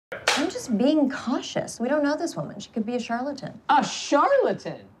just being cautious. We don't know this woman. She could be a charlatan. A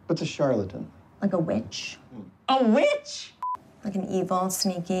charlatan? What's a charlatan? Like a witch. A witch? Like an evil,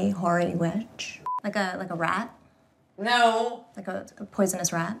 sneaky, horrid witch. Like a rat. No. Like a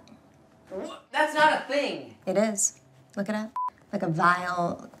poisonous rat. That's not a thing. It is. Look at it. Like a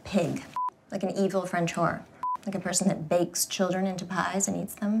vile pig. Like an evil French whore. Like a person that bakes children into pies and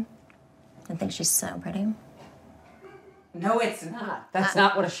eats them and thinks she's so pretty. No, it's not. That's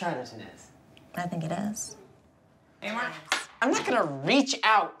not what a charlatan is. I think it is. Hey, Mark, I'm not gonna reach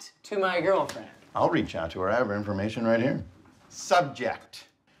out to my girlfriend. I'll reach out to her. I have her information right here. Subject.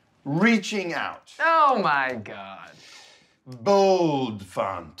 Reaching out. Oh, my God. Bold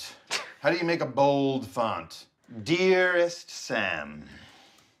font. How do you make a bold font? Dearest Sam,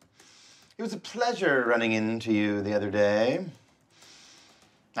 it was a pleasure running into you the other day.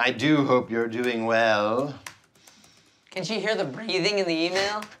 I do hope you're doing well. Can she hear the breathing in the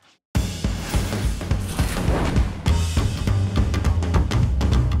email?